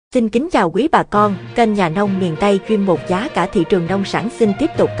Xin kính chào quý bà con, kênh Nhà Nông Miền Tây chuyên mục giá cả thị trường nông sản xin tiếp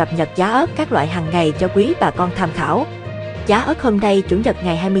tục cập nhật giá ớt các loại hàng ngày cho quý bà con tham khảo. Giá ớt hôm nay Chủ nhật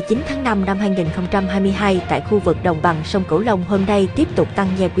ngày 29 tháng 5 năm 2022 tại khu vực đồng bằng sông Cửu Long hôm nay tiếp tục tăng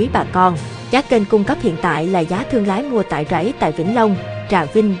nha quý bà con. Giá kênh cung cấp hiện tại là giá thương lái mua tại rẫy tại Vĩnh Long, Trà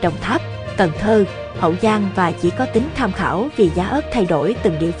Vinh, Đồng Tháp, Cần Thơ, Hậu Giang và chỉ có tính tham khảo vì giá ớt thay đổi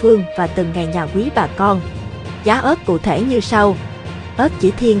từng địa phương và từng ngày nhà quý bà con. Giá ớt cụ thể như sau. Ớt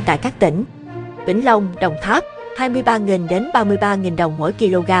chỉ thiên tại các tỉnh Vĩnh Long, Đồng Tháp 23.000 đến 33.000 đồng mỗi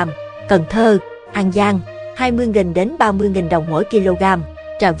kg, Cần Thơ, An Giang 20.000 đến 30.000 đồng mỗi kg,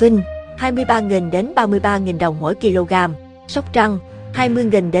 Trà Vinh 23.000 đến 33.000 đồng mỗi kg, Sóc Trăng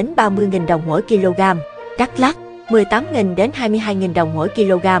 20.000 đến 30.000 đồng mỗi kg, Đắk Lắk 18.000 đến 22.000 đồng mỗi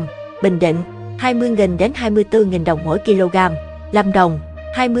kg, Bình Định 20.000 đến 24.000 đồng mỗi kg, Lâm Đồng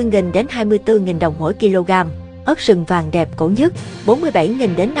 20.000 đến 24.000 đồng mỗi kg. Ớt sừng vàng đẹp cổ nhất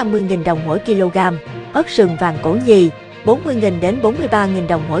 47.000 đến 50.000 đồng mỗi kg, ớt sừng vàng cổ nhì 40.000 đến 43.000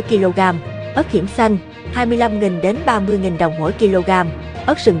 đồng mỗi kg, ớt hiểm xanh 25.000 đến 30.000 đồng mỗi kg,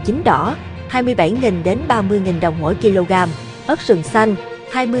 ớt sừng chín đỏ 27.000 đến 30.000 đồng mỗi kg, ớt sừng xanh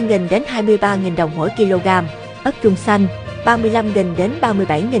 20.000 đến 23.000 đồng mỗi kg, ớt chuông xanh 35.000 đến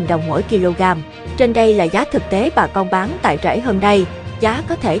 37.000 đồng mỗi kg. Trên đây là giá thực tế bà con bán tại rẫy hôm nay. Giá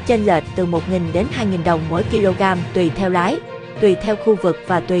có thể chênh lệch từ 1.000 đến 2.000 đồng mỗi kg tùy theo lái, tùy theo khu vực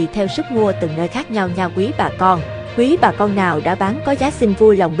và tùy theo sức mua từng nơi khác nhau nha quý bà con. Quý bà con nào đã bán có giá xin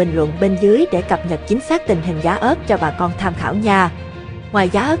vui lòng bình luận bên dưới để cập nhật chính xác tình hình giá ớt cho bà con tham khảo nha. Ngoài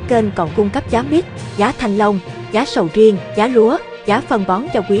giá ớt kênh còn cung cấp giá mít, giá thanh long, giá sầu riêng, giá lúa, giá phân bón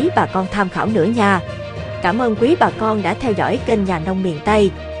cho quý bà con tham khảo nữa nha. Cảm ơn quý bà con đã theo dõi kênh Nhà Nông Miền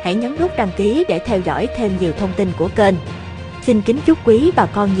Tây. Hãy nhấn nút đăng ký để theo dõi thêm nhiều thông tin của kênh. Xin kính chúc quý bà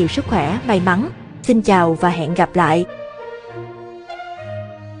con nhiều sức khỏe, may mắn. Xin chào và hẹn gặp lại.